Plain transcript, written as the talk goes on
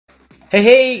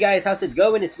Hey guys, how's it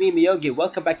going? It's me, Myogi.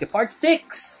 Welcome back to part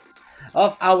 6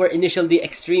 of our initial the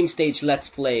extreme stage let's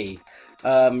play.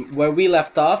 Where we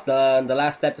left off, the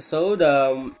last episode,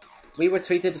 we were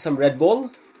treated to some Red Bull.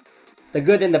 The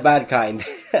good and the bad kind.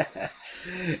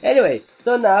 Anyway,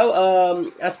 so now,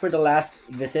 as per the last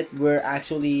visit, we're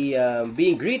actually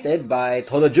being greeted by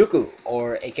Todojuku,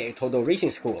 or aka Todo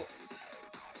Racing School.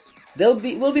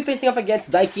 We'll be facing off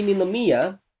against Daiki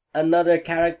Ninomiya, another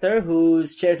character who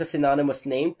shares a synonymous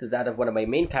name to that of one of my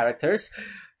main characters.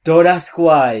 Don't ask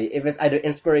why, if it's either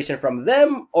inspiration from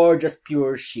them or just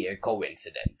pure sheer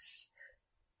coincidence.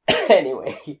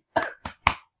 Anyway.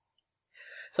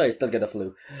 Sorry, still got a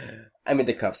flu. I'm in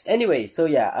the cups. Anyway, so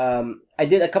yeah, I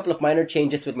did a couple of minor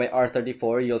changes with my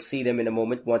R34. You'll see them in a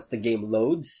moment once the game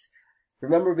loads.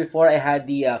 Remember before I had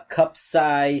the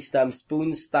cup-sized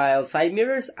spoon-style side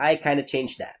mirrors? I kind of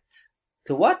changed that.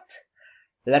 To what?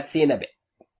 Let's see in a bit.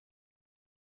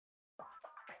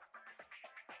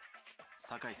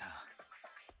 酒井さん、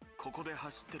ここで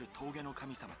走ってる峠の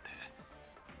神様って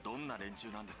どんな連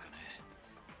中なんですかね。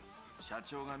社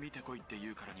長が見てこいって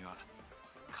言うからには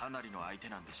かなりの相手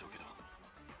なんでしょうけど。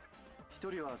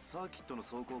一人はサーキットの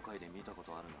壮行会で見たこ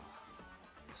とあるな。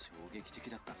衝撃的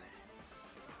だったぜ。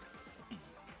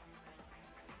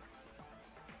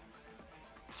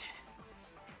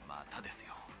またです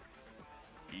よ。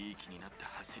いい気になった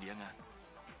走り屋が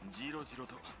じろじろ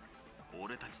と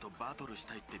俺たちとバトルし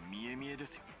たいって見え見えで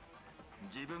すよ。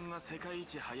自分が世界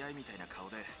一速いみたいな顔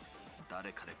で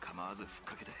誰かで構わずふっ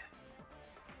かけて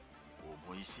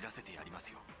思い知らせてやります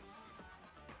よ。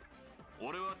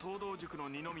俺は東道塾の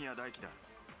二宮大輝だ。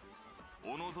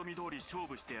お望み通り勝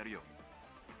負してやるよ。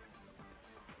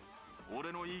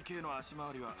俺の EK の足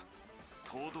回りは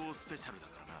東道スペシャルだ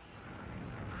か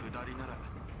らな。下りなら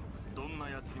どんな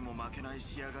奴にも負けない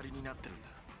仕上がりになってるんだ。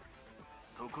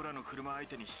そこらの車相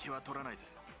手に引けは取らないぜ。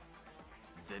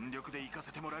全力で行か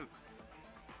せてもらう。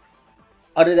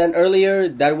 Other than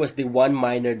earlier, that was the one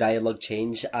minor dialogue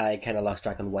change. I kind of lost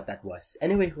track on what that was.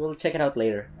 Anyway, we'll check it out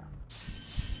later.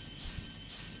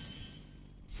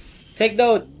 Take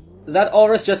note, that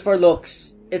aura's just for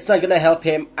looks. It's not gonna help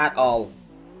him at all.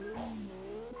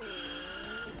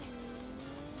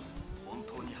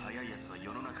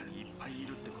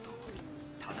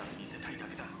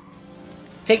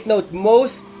 Take note,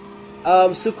 most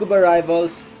Tsukuba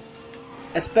rivals,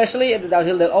 especially in the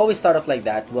downhill, they'll always start off like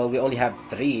that. Well, we only have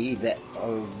 3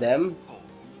 of them.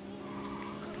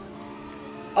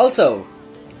 Also,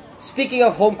 speaking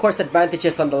of home course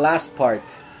advantages on the last part,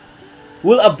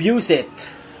 we'll abuse it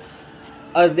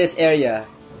on this area.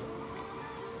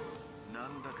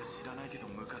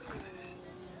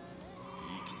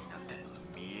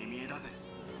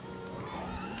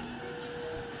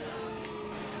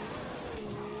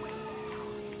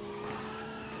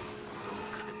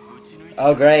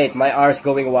 Oh great, my R's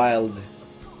going wild.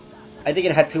 I think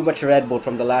it had too much Red Bull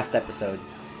from the last episode.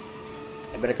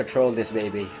 I better control this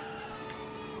baby.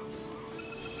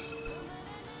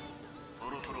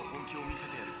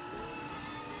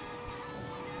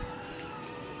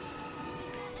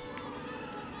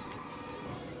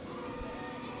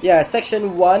 Yeah,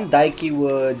 section 1, Daiki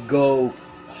would go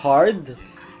hard.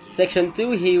 Section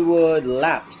 2, he would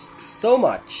lapse so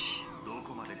much.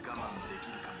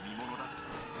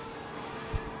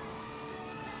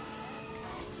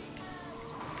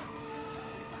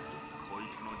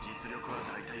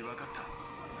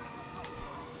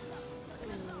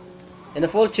 In the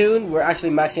full tune, we're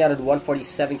actually maxing out at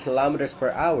 147 kilometers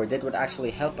per hour. That would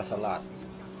actually help us a lot.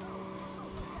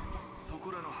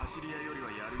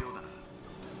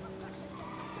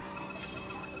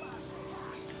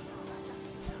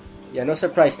 Yeah, no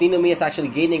surprise, Ninomiya is actually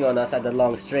gaining on us at the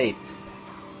long straight.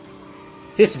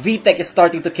 His V-TEC is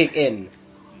starting to kick in.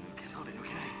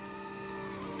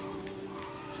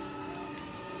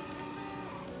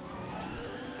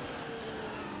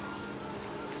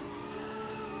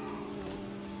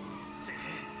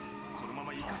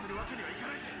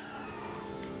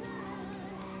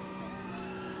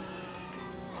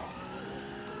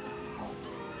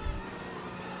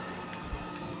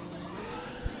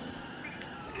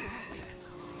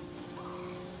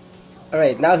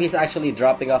 Alright, now he's actually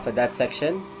dropping off at that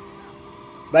section.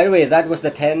 By the way, that was the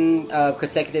 10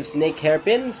 consecutive snake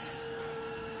hairpins.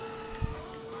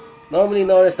 Normally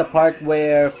known as the part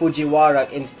where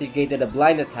Fujiwara instigated a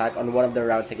blind attack on one of the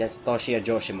rounds against Toshiya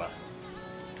Joshima.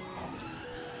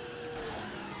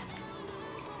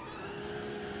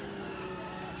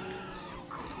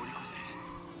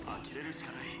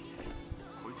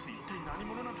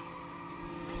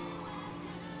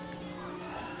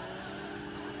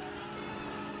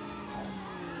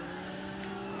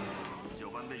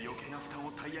 序盤で余計な負担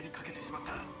をタイヤにかけてしまっ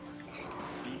た。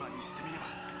今にしてみれば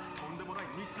とんでもない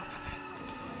ミスだったぜ。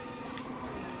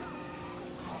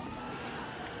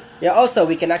 Yeah, also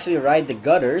we can actually ride the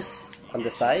gutters on the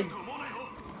side.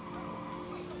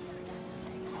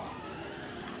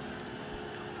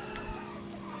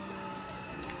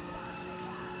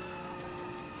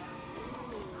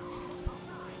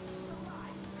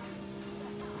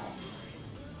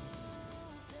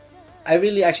 I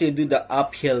really actually do the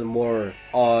uphill more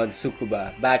on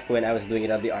Tsukuba back when I was doing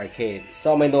it on the arcade.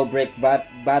 Saw my no break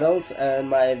battles and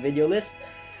my video list.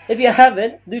 If you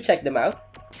haven't, do check them out.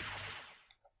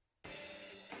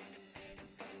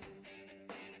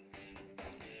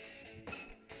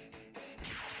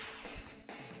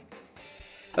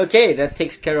 Okay, that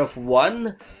takes care of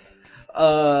one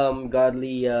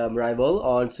godly rival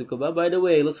on Tsukuba. By the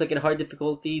way, looks like in hard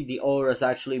difficulty, the auras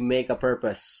actually make a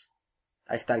purpose.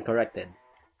 I stand corrected.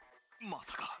 ま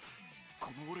さか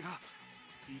この俺が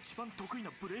一番得意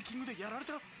なブレーキングでやられ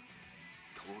た。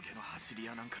峠の走り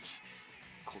屋なんかに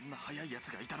こんな速いやつ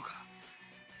がいたのか。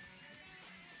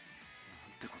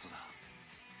なんてことだ。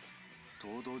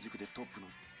東道塾でトップの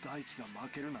大輝が負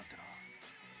けるなんてな。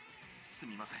す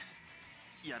みません、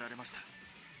やられました。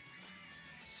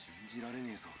信じられ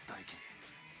ねえぞ大輝。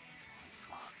あいつ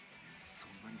がそ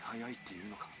んなに速いっていう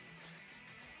のか。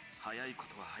速いこ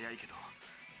とは速いけど、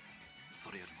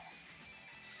それよりも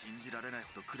信じられない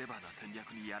ほどクレバーな戦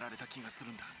略にやられた気がする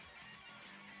んだ。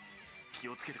気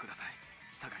をつけてください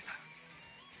酒井さん。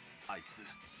あいつ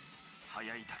速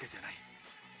いだけじゃない、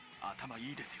頭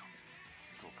いいですよ。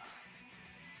そうか、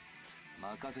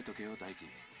任せとけよ大輝。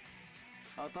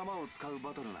頭を使う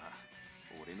バトルなら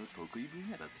俺の得意分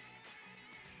野だぜ。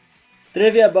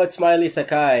 Trivia about Smiley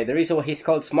Sakai. The reason why he's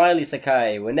called Smiley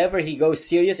Sakai, whenever he goes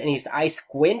serious and his eyes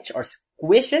squinch or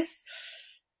squishes,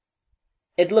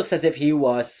 it looks as if he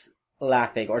was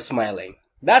laughing or smiling.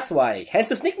 That's why, hence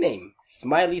his nickname,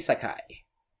 Smiley Sakai.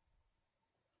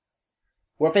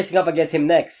 We're facing up against him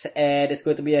next, and it's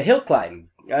going to be a hill climb,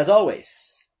 as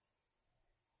always.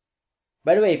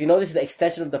 By the way, if you notice the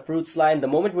extension of the fruits line, the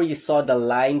moment where you saw the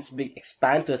lines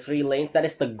expand to 3 lanes, that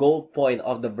is the goal point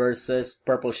of the versus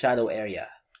Purple Shadow area.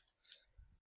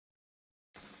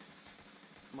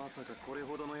 まさかこれ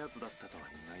ほどのやつだったとは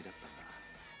意外だったな。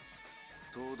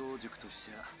東道塾としち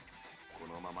ゃこ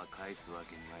のまま返すわ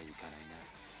けにはいかないな。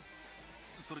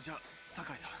それじゃ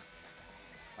酒井さん。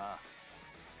ああ、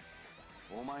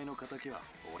お前の敵は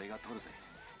俺が取るぜ。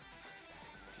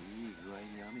いい具合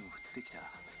に雨も降ってきた。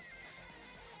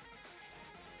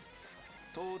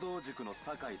東道塾の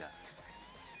酒井だ。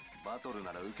バトル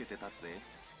なら受けて立つぜ。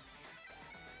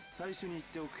最初に言っ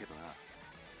ておくけどな、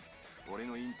俺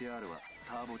のインテ R は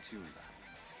ターボチューンだ。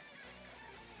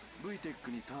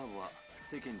 V-TEC にターボは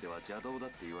世間では邪道だっ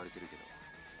て言われてるけど、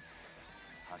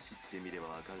走ってみれば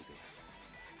わかるぜ、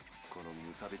この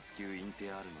無差別級イン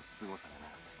テ R の凄さがな。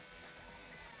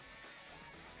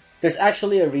 There's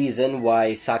actually a reason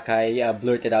why Sakai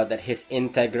blurted out that his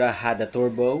Integra had a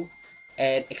turbo,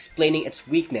 and explaining its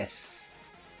weakness.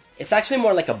 It's actually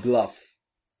more like a bluff,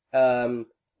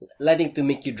 letting to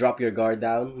make you drop your guard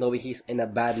down, knowing he's in a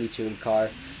badly tuned car.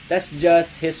 That's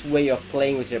just his way of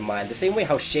playing with your mind, the same way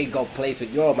how Shego plays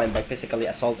with your mind by physically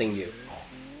assaulting you.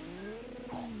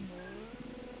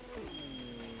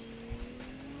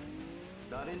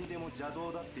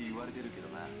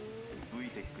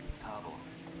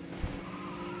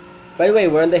 By the way,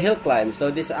 we're on the hill climb,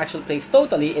 so this actually plays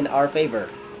totally in our favor.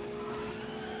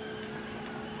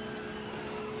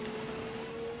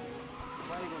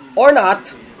 Or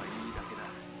not.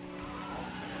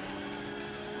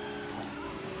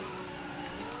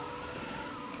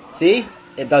 See?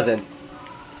 It doesn't.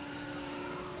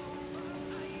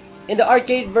 In the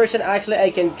arcade version, actually,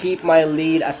 I can keep my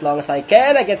lead as long as I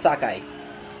can against Sakai.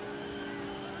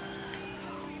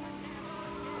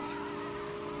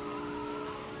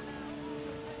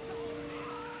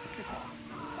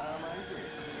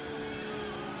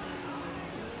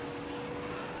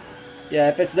 Yeah,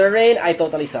 if it's the rain, I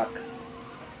totally suck.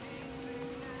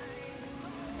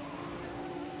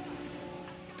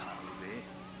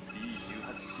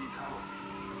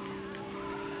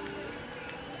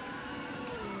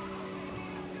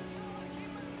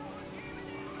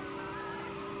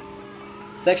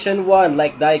 Section 1,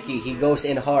 like Daiki, he goes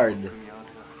in hard.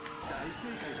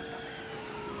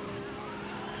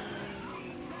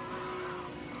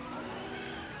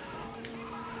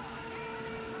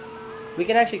 We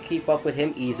can actually keep up with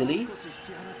him easily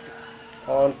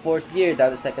on 4th gear down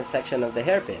the 2nd section of the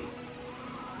hairpins.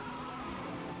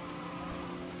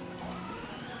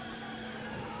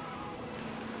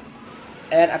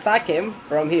 And attack him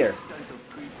from here.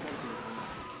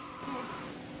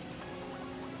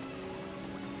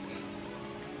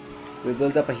 We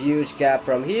build up a huge gap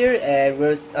from here, and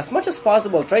we're, as much as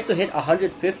possible, try to hit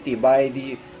 150 by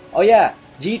the... Oh yeah,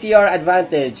 GTR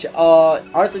advantage,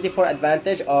 R34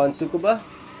 advantage on Tsukuba.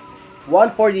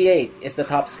 148 is the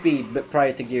top speed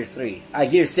prior to Gear 3.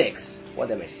 Gear 6. What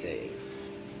am I saying?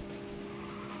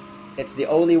 It's the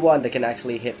only one that can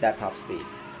actually hit that top speed.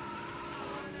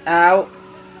 Ow!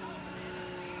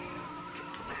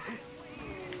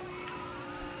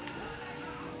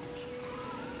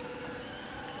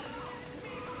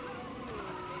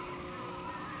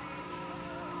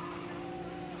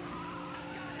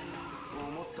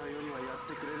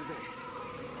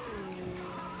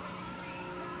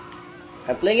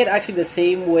 I'm playing it actually the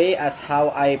same way as how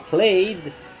I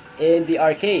played in the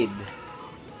arcade.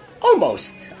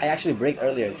 Almost! I actually break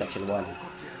earlier in section 1.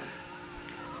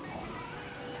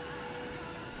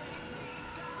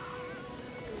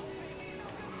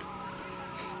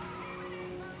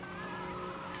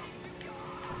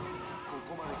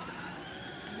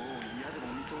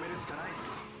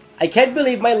 I can't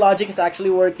believe my logic is actually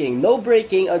working. No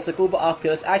braking on Tsukuba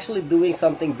uphill is actually doing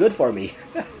something good for me.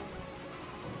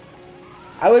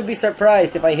 I would be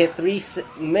surprised if I hit 3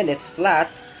 minutes flat,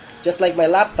 just like my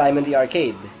lap time in the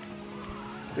arcade.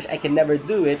 Which I can never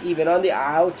do it, even on the...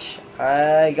 Ouch!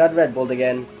 I got Red Bulled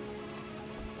again.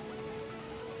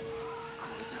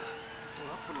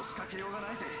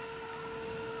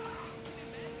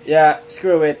 Yeah,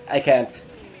 screw it, I can't.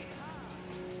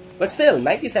 But still,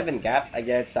 97 gap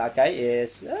against Sakai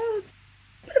is a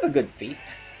bit of a good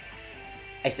feat,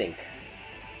 I think.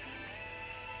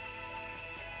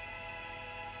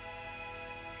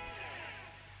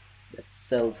 Let's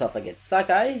sell stuff against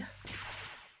Sakai.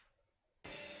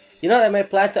 You know what, I might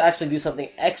plan to actually do something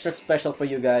extra special for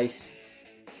you guys.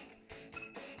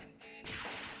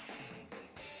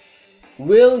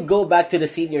 We'll go back to the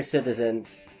senior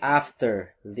citizens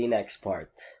after the next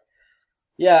part.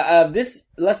 Yeah, this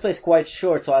Let's Play is quite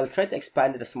short, so I'll try to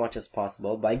expand it as much as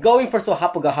possible by going first to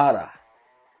Hapogahara.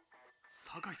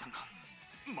 Sakai-sanが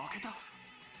負けた。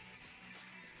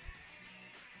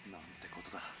なんてこ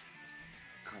とだ。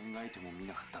考えてもみ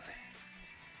なかったぜ。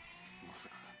まさ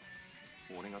か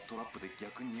俺がトラップで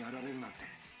逆にやられるなんて。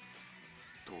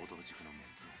東堂塾のメン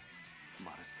ツ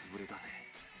まる潰れたぜ。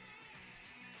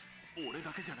俺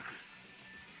だけじゃなく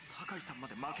酒井さんま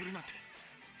で負けるなんて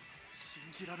信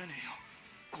じられねえよ。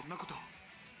こんなこと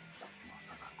ま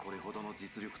さかこれほどの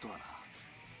実力とはな。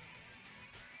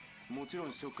もちろ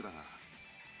んショックだが、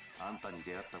あんたに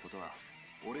出会ったことは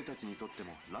俺たちにとって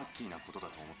もラッキーなことだ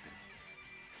と思って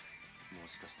る。も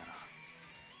しかしたら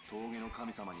峠の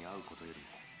神様に会うことよりも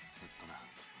ずっとな。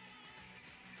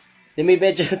 They may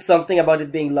mention something about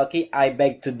it being lucky. I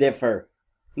beg to differ.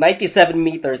 97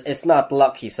 meters is not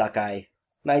lucky, Sakai.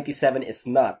 97 is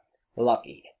not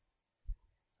lucky.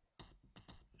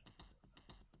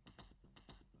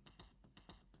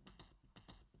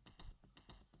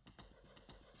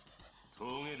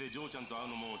 峠でジョーちゃんと会う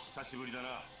のも久しぶりだ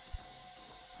な。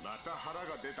また腹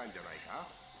が出たんじゃないか。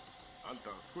あんた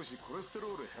少しコレステロ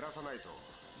ール減らさないと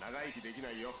長生きでき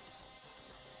ないよ。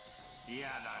嫌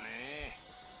だね。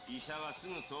医者はす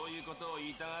ぐそういうことを言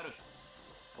いたがる。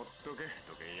ほっとけ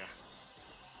土建屋。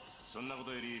そんなこ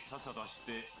とよりさっさと走っ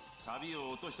てサビ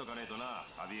を落としとかねえとな。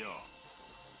サビを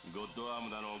ゴッドアーム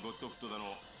だのゴッドフットだ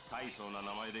の大層な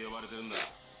名前で呼ばれてるんだ。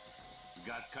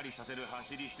がっかりさせる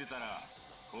走りしてたら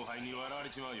後輩に笑われ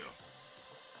ちまうよ。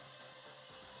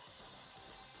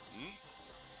ん？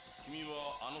君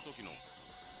はあの時の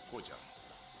こうちゃん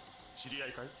知り合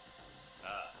いかい？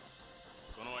ああ、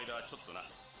この間ちょっとな。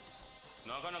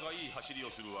なかなかいい走りを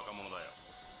する若者だよ。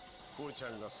こうちゃ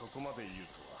んがそこまで言う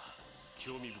とは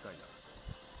興味深いな。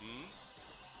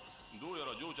ん？どうや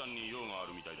らジョーちゃんに用があ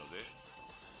るみたいだぜ。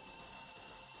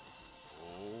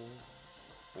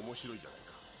おお、面白いじゃない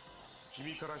か。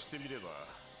君からしてみれば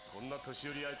こんな年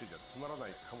寄り相手じゃつまらな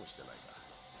いかもしれないが、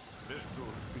ベストを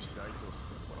尽くして相手をさ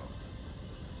せてもらおう。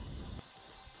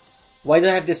 Why do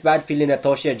I have this bad feeling that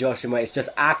Toshiya Joshima is just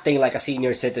acting like a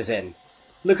senior citizen?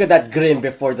 Look at that grin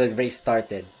before the race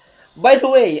started. By the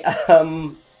way,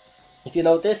 if you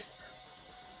noticed,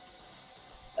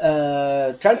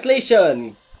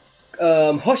 translation,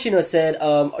 Hoshino said,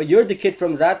 you're the kid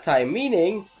from that time,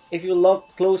 meaning, if you look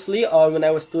closely on when I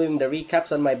was doing the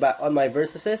recaps on my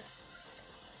versuses,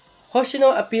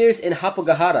 Hoshino appears in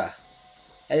Hapogahara,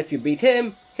 and if you beat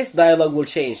him, his dialogue will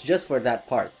change just for that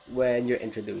part when you're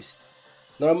introduced.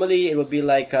 Normally, it would be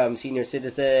like senior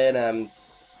citizen,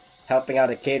 helping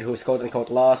out a kid who's quote-unquote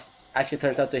lost. Actually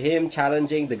turns out to him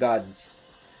challenging the gods.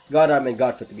 Godarm and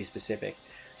Godfoot to be specific.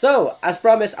 So, as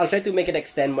promised, I'll try to make it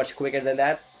extend much quicker than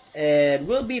that. And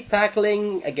we'll be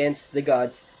tackling against the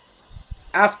gods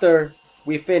after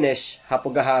we finish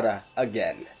Hapogahara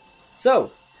again.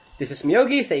 So, this is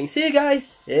Myogi saying see you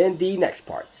guys in the next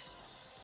parts.